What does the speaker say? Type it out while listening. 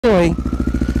way,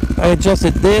 I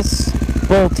adjusted this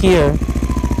bolt here,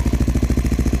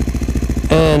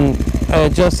 and I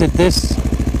adjusted this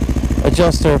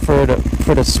adjuster for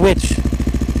the switch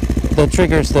that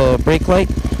triggers the brake light.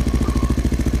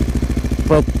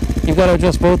 But you've got to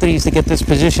adjust both of these to get this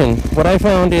position. What I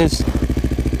found is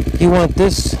you want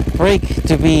this brake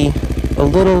to be a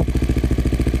little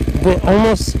bit,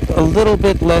 almost a little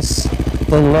bit less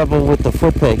than level with the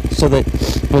foot peg, so that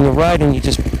when you're riding, you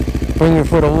just bring your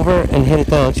foot over and hit it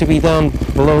down. It should be down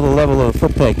below the level of the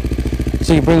foot peg.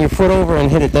 So you bring your foot over and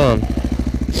hit it down.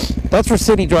 That's for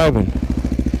city driving.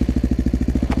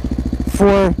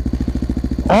 For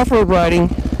off-road riding,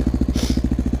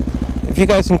 if you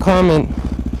guys can comment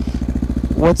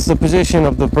what's the position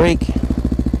of the brake.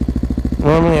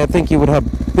 Normally I think you would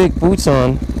have big boots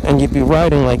on and you'd be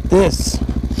riding like this.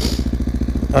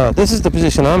 This is the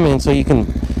position I'm in, so you can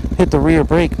hit the rear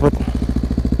brake, but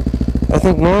I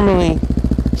think normally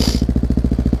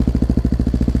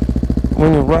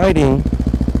when you're riding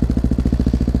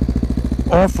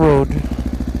off-road,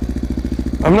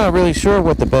 I'm not really sure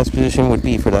what the best position would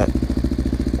be for that.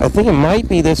 I think it might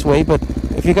be this way, but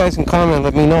if you guys can comment,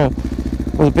 let me know.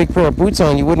 With a big pair of boots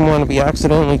on, you wouldn't want to be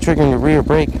accidentally triggering your rear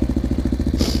brake.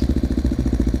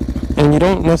 And you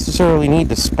don't necessarily need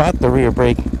to spot the rear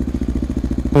brake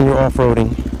when you're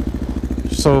off-roading.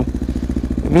 So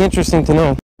it'd be interesting to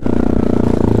know.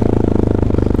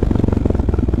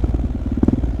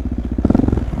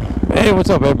 Hey, what's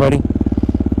up, everybody?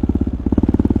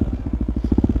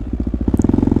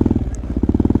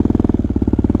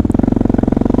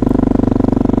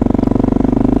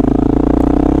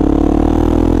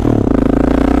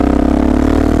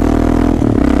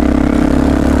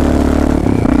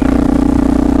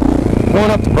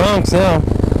 Going up the Bronx now.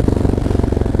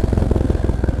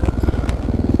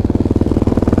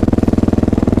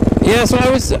 Yeah, so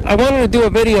I wanted to do a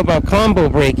video about combo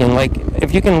braking, like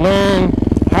if you can learn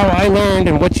how I learned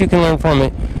and what you can learn from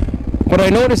it. What I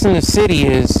noticed in the city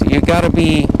is you got to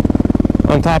be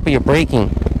on top of your braking.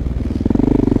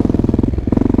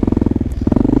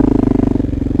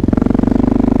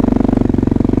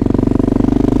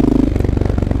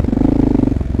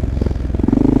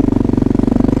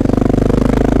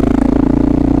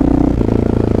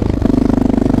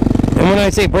 And when I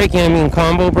say braking, I mean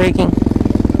combo braking.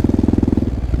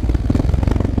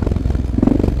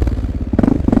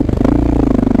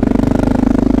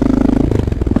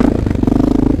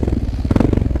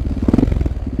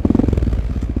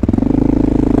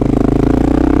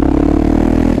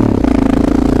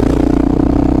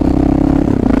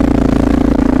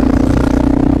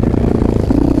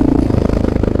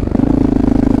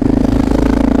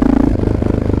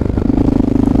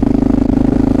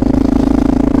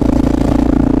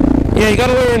 Yeah, you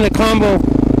gotta learn the combo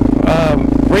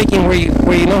braking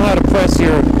where you know how to press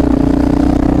your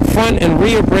front and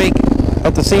rear brake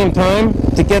at the same time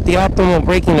to get the optimal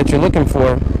braking that you're looking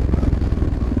for.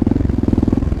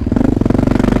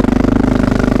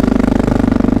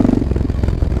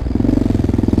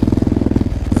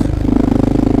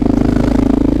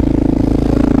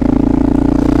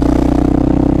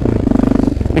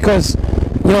 Because,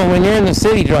 you know, when you're in the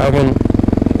city driving,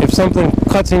 if something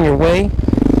cuts in your way,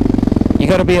 you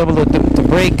got to be able to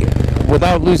brake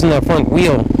without losing that front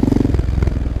wheel.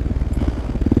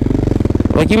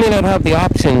 Like, you may not have the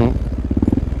option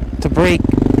to brake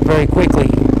very quickly.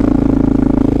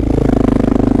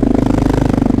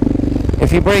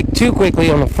 If you brake too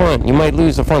quickly on the front, you might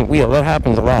lose the front wheel. That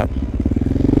happens a lot.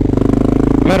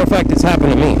 Matter of fact, it's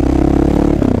happened to me.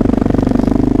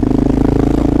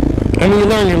 I mean, you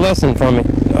learn your lesson from it,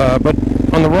 but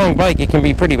on the wrong bike, it can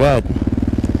be pretty bad.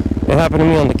 It happened to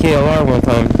me on the KLR one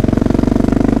time.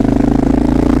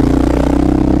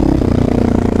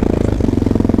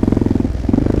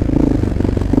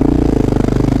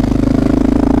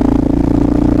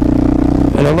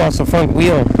 And I lost the front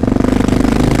wheel.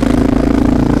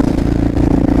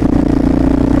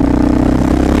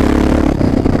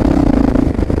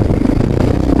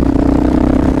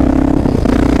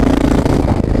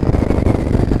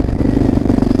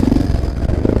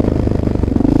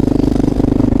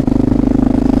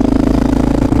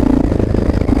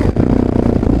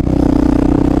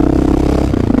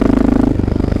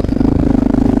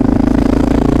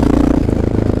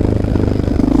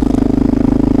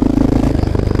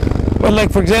 But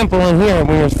like, for example, in here,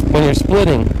 when you're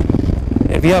splitting,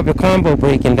 if you have your combo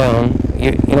braking down,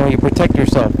 you know, you protect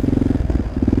yourself.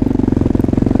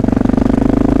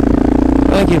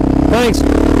 Thank you. Thanks.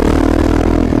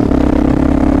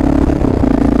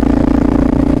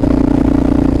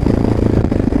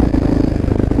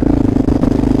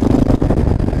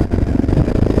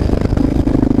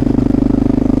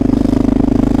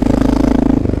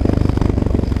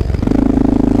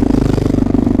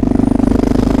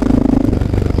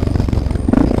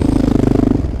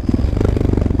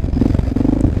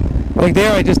 Like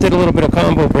there, I just did a little bit of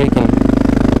combo braking.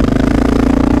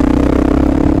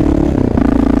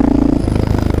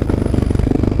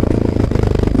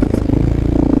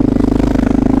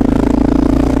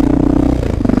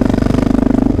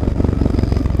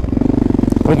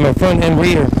 With my front and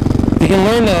rear. If you can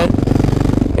learn that,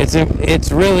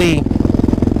 it's really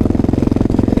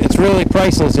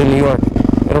priceless in New York.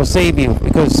 It'll save you,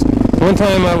 because one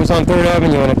time I was on 3rd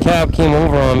Avenue and a cab came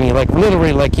over on me, like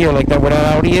literally like here, like that where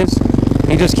that Audi is.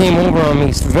 He just came over on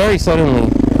me very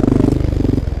suddenly.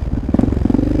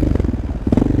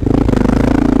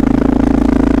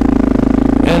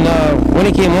 And when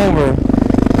he came over,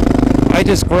 I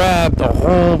just grabbed a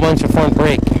whole bunch of front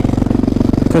brake,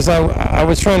 because I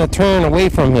was trying to turn away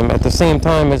from him at the same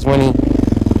time as when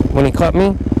he cut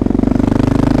me.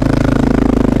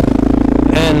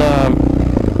 And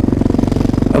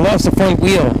I lost the front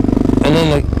wheel, and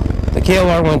then the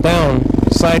KLR went down,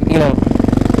 side,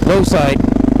 low side,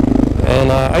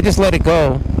 and I just let it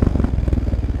go.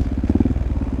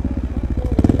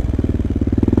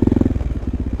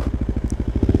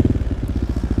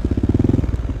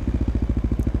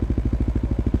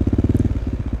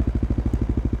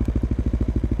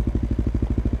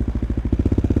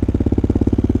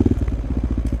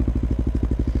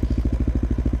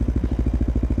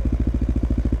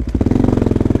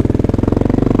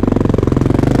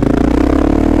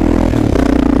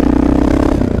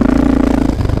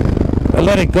 I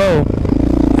let it go,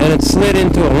 and it slid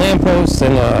into a lamppost,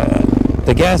 and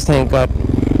the gas tank got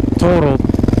totaled.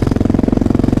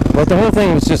 But the whole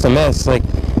thing was just a mess. Like,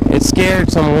 it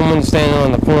scared some woman standing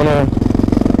on the corner.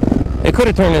 It could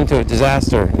have turned into a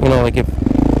disaster, like if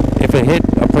it hit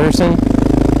a person.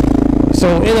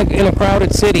 So in a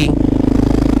crowded city,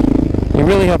 you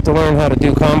really have to learn how to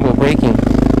do combo braking.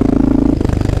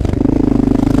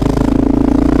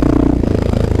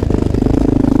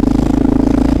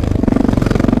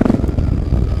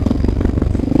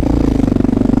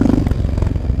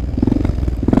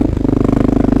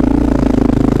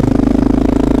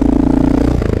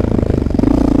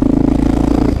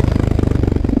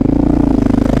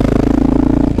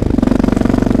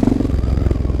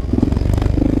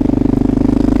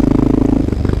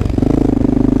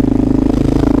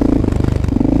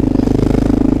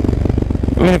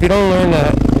 I mean, if you don't learn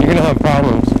that, you're going to have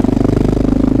problems.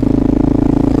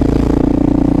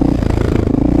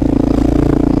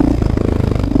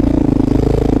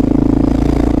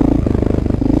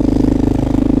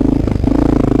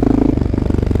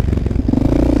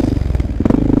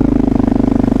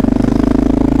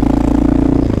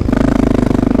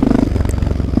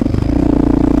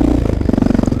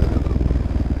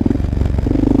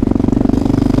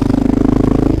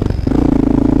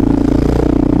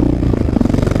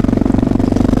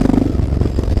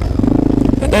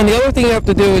 And the other thing you have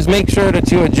to do is make sure that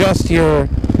you adjust your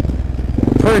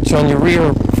perch on your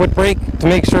rear foot brake to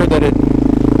make sure that it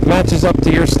matches up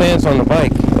to your stance on the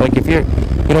bike. Like if you're,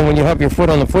 when you have your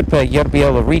foot on the foot peg, you have to be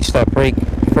able to reach that brake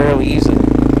fairly easily.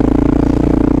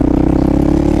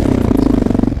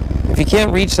 If you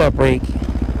can't reach that brake,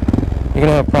 you're going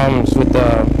to have problems with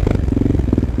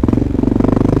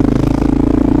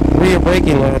rear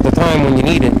braking at the time when you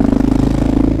need it.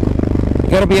 You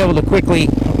got to be able to quickly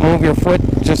move your foot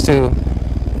just to,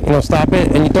 stop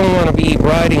it, and you don't want to be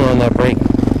riding on that brake,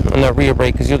 on that rear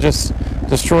brake, because you'll just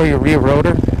destroy your rear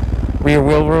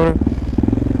wheel rotor.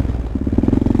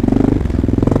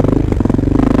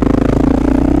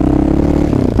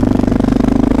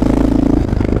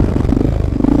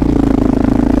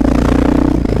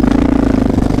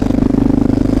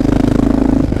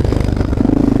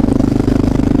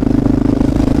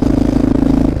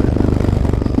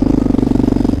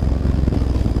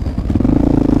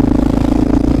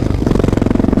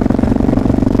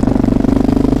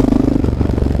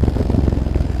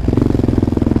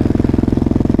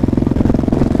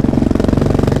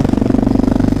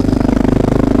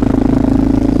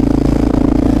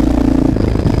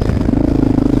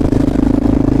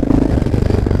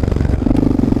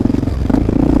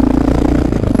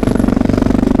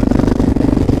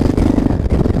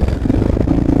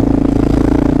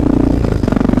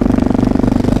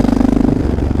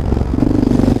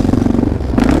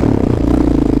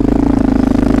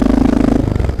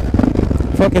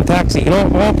 Fucking taxi.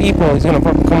 Of all people, he's gonna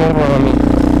fucking come over on me.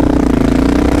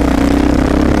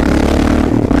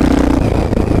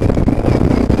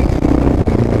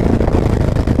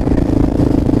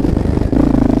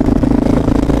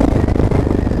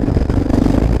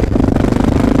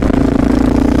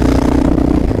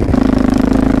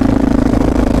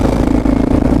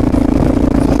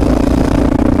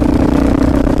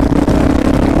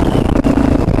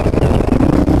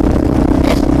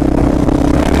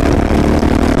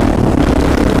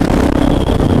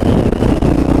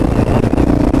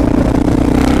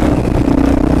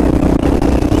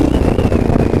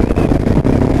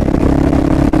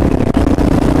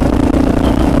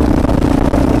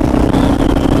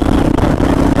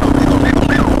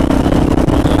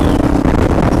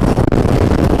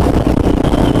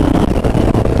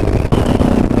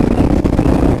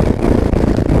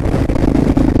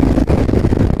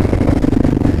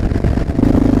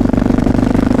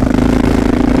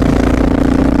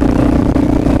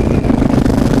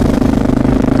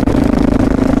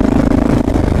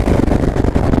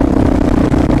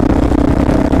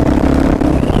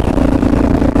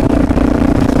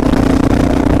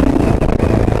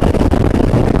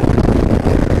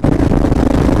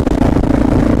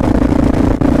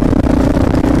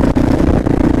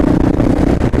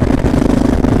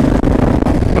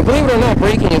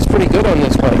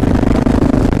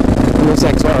 this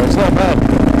XR. It's not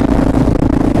bad.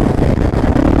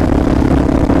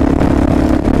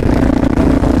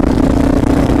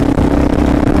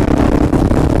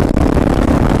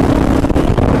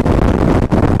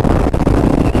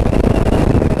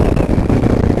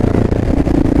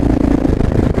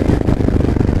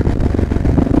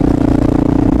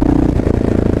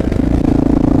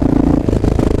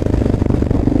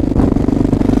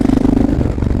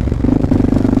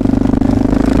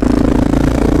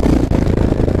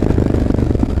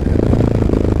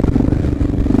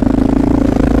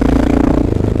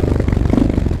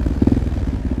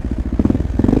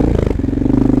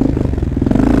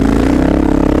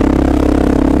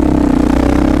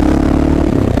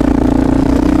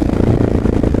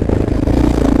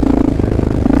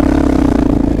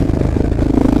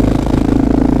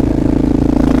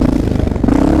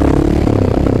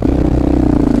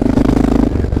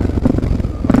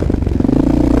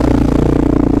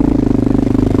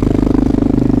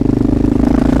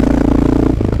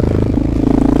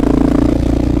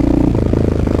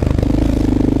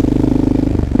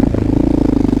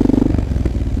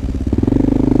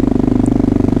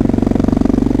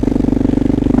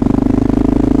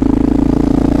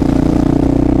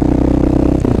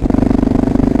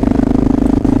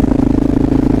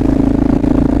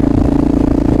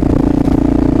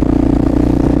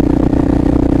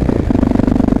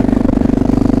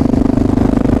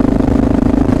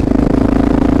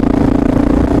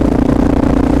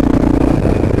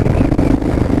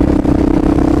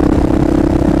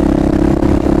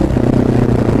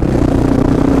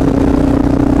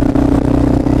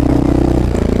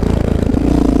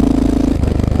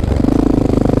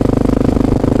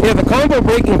 Yeah, the combo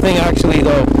braking thing actually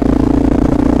though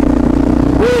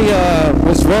really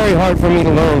was very hard for me to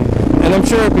learn, and I'm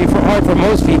sure it'd be hard for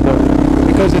most people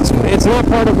because it's not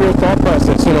part of your thought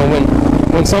process. You know,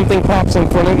 when something pops in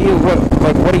front of you,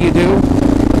 what do you do?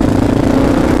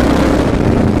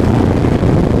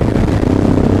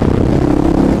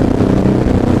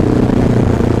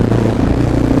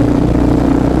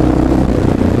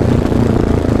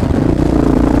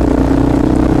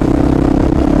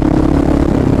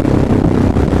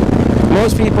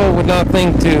 Most people would not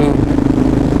think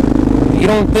you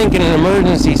don't think in an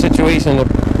emergency situation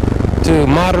to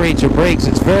moderate your brakes.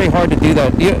 It's very hard to do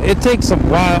that. It takes a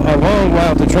long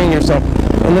while to train yourself.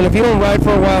 And then if you don't ride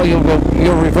for a while,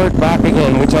 you'll revert back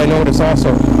again, which I notice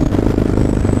also.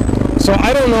 So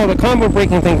I don't know, the combo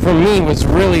braking thing for me was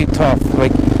really tough.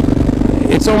 Like,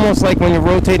 it's almost like when you're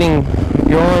rotating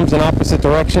your arms in opposite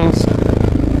directions.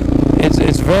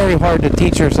 It's very hard to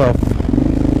teach yourself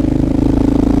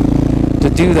to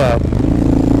do that.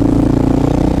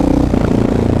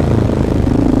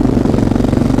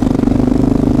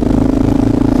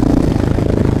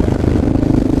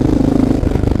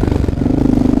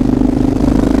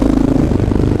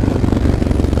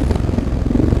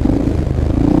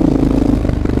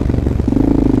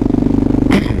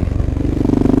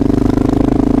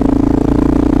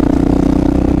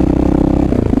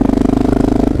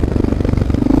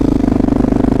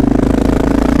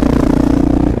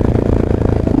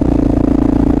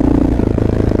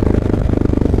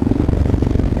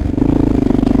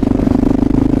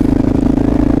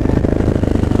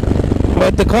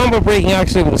 But the combo braking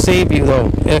actually will save you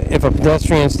though, if a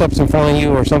pedestrian steps in front of you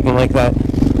or something like that,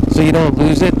 so you don't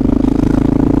lose it.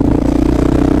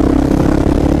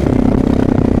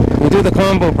 You do the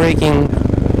combo braking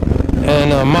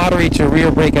and moderate your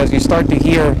rear brake as you start to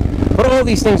hear. But all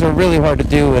these things are really hard to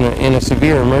do in a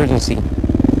severe emergency.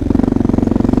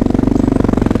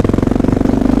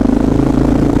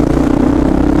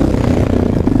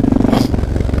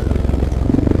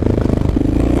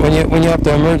 When you have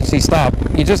to emergency stop,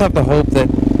 you just have to hope that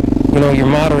you're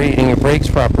moderating your brakes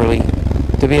properly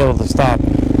to be able to stop.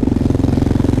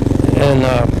 And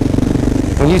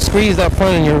when you squeeze that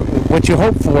front, and what you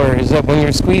hope for is that when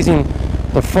you're squeezing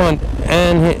the front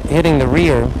and hitting the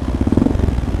rear,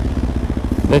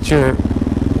 that you're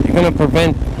going to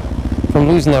prevent from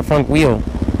losing that front wheel.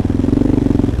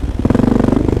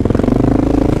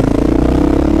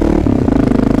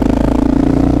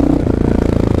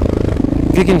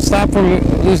 If you can stop from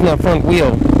losing that front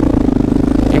wheel,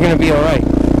 you're going to be all right.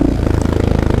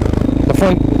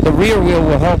 The rear wheel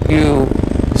will help you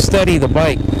steady the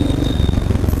bike.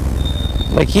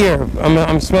 Like here,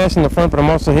 I'm smashing the front, but I'm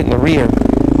also hitting the rear.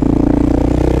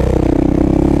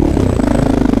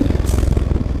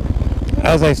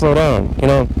 As I slow down,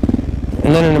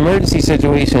 And then in an emergency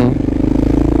situation,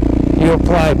 you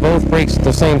apply both brakes at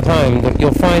the same time.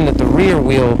 You'll find that the rear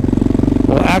wheel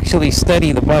will actually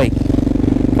steady the bike.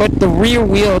 But the rear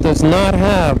wheel does not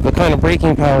have the kind of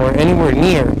braking power anywhere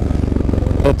near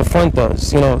that the front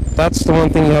does. You know, that's the one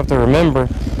thing you have to remember.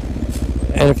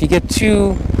 And if you get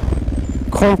too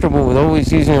comfortable with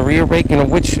always using a rear brake, you know,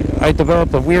 which I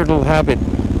developed a weird little habit,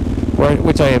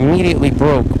 which I immediately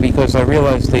broke because I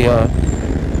realized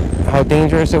how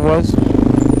dangerous it was.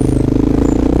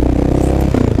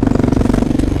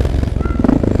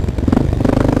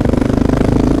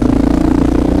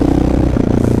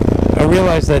 I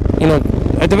realized that, you know,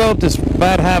 I developed this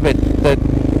bad habit that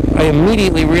I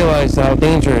immediately realized how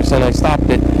dangerous, and I stopped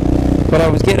it. But I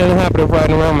was getting in the habit of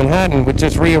riding around Manhattan with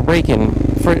just rear braking,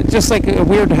 for just like a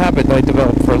weird habit that I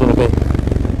developed for a little bit.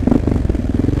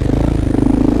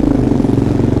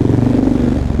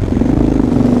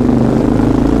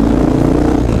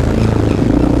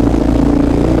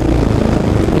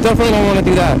 You definitely don't want to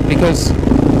do that, because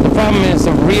the problem is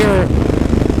the rear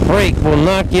brake will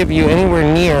not give you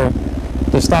anywhere near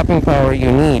the stopping power you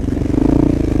need.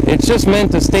 It's just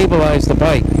meant to stabilize the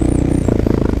bike.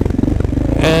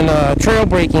 And trail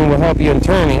braking will help you in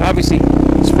turning. Obviously,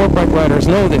 sport bike riders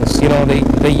know this. You know,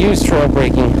 they use trail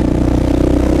braking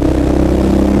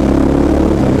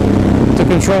to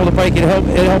control the bike. It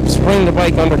helps bring the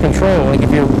bike under control. Like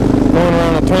if you're going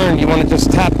around a turn, you want to just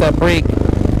tap that brake,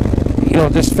 you know,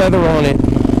 just feather on it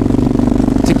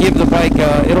to give the bike,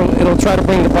 it'll try to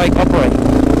bring the bike upright.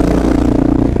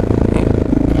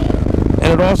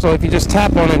 And it also, if you just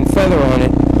tap on it and feather on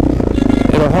it,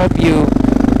 it'll help you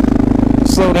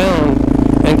slow down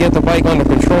and get the bike under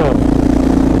control.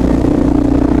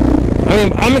 I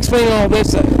mean, I'm explaining all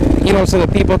this, you know, so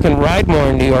that people can ride more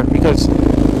in New York, because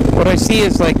what I see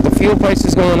is like the fuel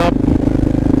prices going up.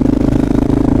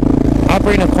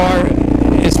 Operating a car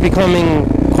is becoming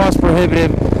cost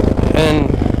prohibitive,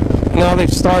 and now they're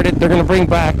going to bring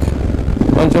back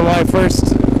on July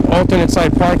 1st, alternate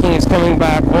side parking is coming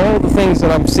back. All the things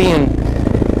that I'm seeing,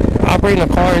 operating a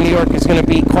car in New York is going to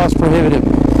be cost prohibitive.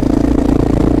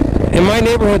 In my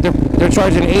neighborhood, they're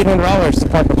charging $800 to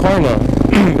park a car now,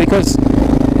 because,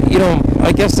 you know,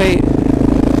 I guess I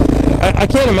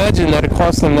can't imagine that it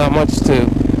costs them that much to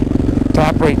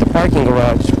operate the parking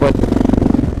garage, but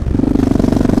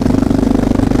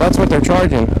that's what they're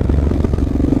charging.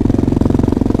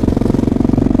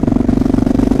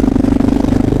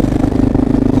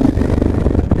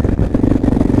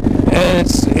 And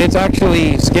it's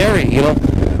actually scary, you know.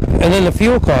 And then the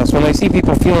fuel costs, when I see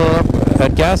people fueling up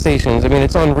at gas stations, I mean,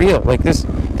 it's unreal. Like this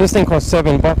thing costs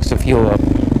 $7 to fuel up.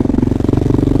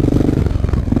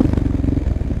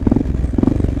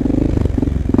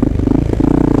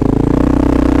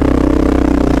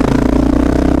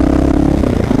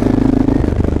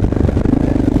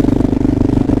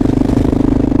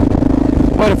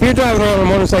 But if you're driving around on a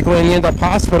motorcycle and you end up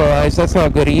hospitalized, that's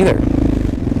not good either.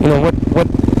 You know,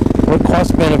 what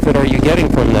cost benefit are you getting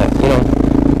from that, you know?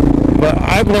 But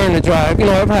I've learned to drive, you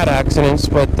know, I've had accidents,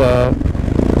 but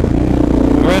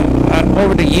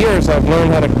over the years I've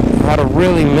learned how to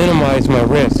really minimize my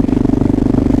risk.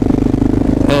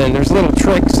 And there's little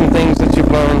tricks and things that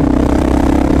you've learned.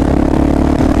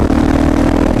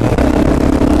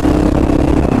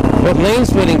 But lane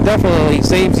splitting definitely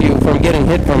saves you from getting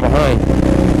hit from behind.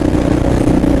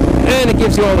 And it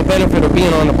gives you all the benefit of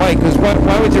being on the bike, because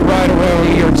why would you ride around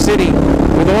New York City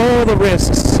with all the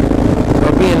risks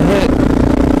of being hit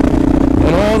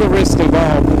and all the risks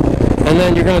involved, and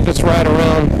then you're going to just ride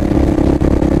around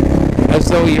as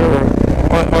though you're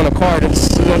on a car?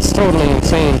 That's totally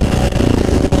insane.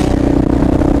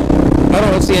 I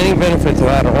don't see any benefit to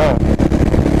that at all.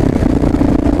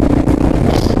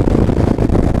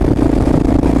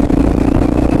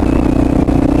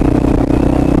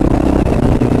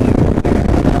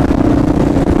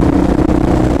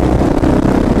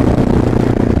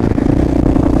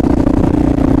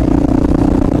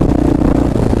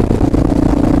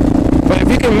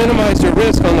 Minimize your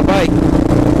risk on the bike,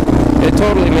 it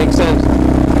totally makes sense.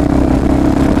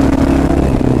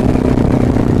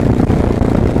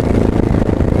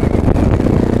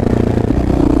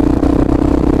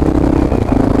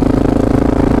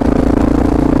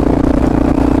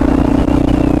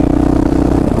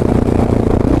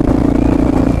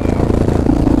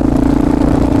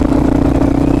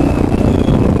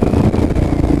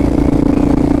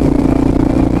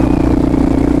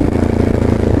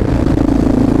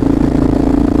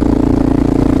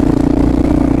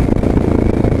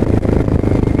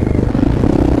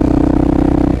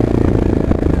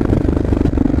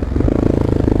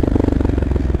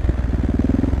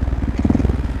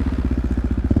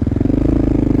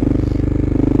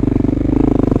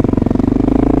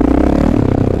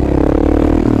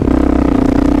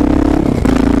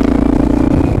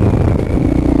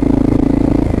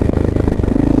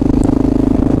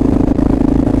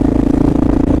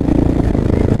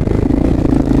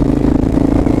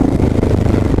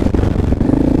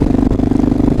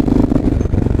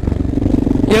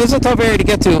 tough area to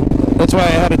get to. That's why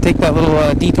I had to take that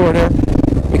little detour there,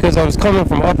 because I was coming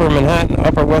from Upper Manhattan,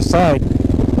 Upper West Side,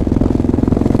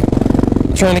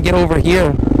 trying to get over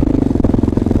here,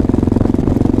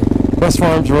 West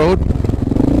Farms Road.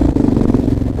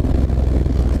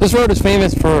 This road is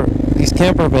famous for these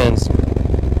camper vans.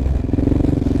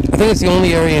 I think it's the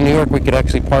only area in New York we could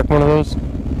actually park one of those.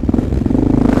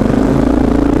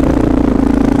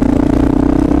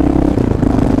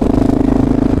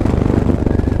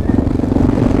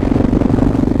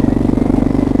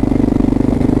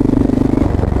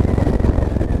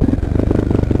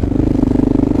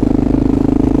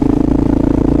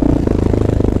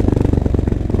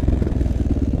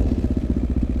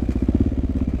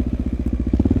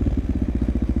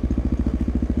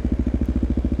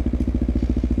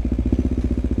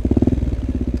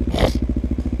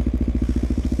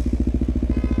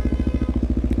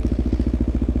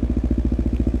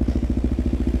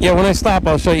 Yeah, when I stop,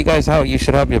 I'll show you guys how you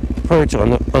should have your perch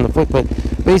on the foot. But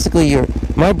basically,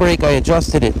 my brake, I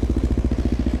adjusted it,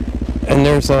 and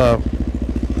there's the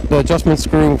adjustment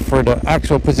screw for the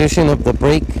actual position of the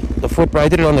brake, the foot brake. I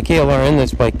did it on the KLR in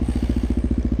this bike,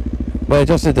 but I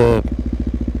adjusted the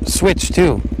switch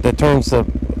too that turns the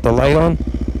light on,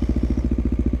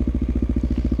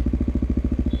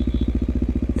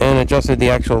 and adjusted the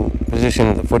actual position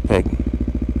of the foot peg,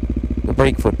 the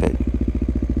brake foot peg,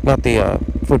 not the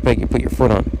foot peg you put your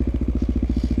foot on.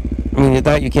 I mean,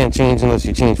 that you can't change unless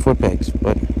you change foot pegs,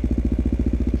 but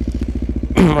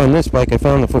on this bike I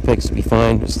found the foot pegs to be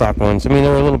fine, the stock ones. I mean,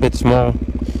 they're a little bit small,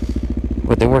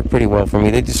 but they work pretty well for me.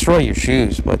 They destroy your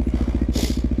shoes, but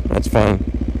that's fine.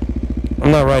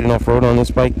 I'm not riding off-road on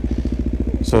this bike,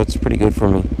 so it's pretty good for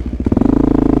me.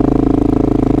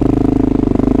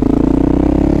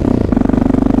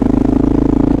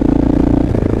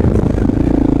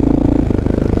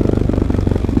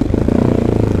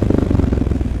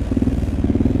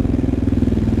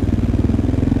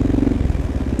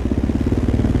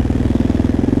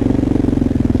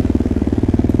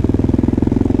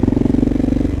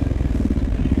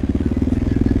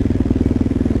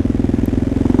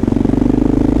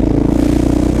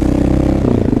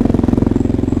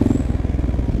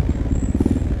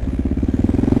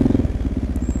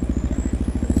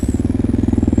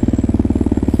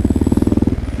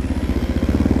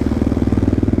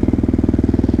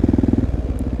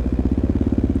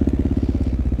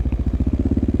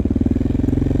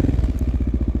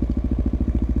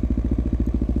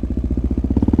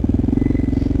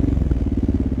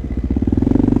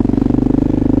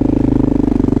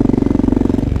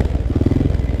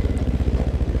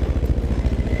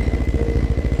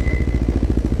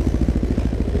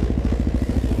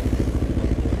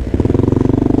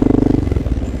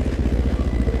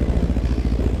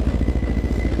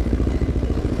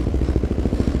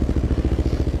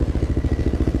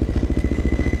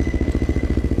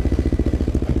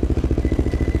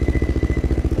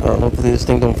 Hopefully this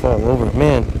thing don't fall over.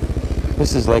 Man,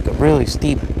 this is like a really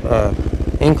steep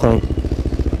incline.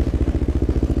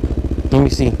 Let me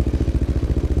see.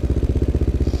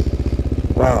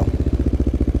 Wow.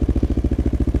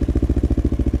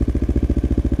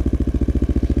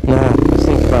 Nah, this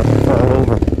thing's about to fall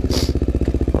over.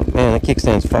 Oh man, the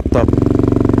kickstand's fucked up.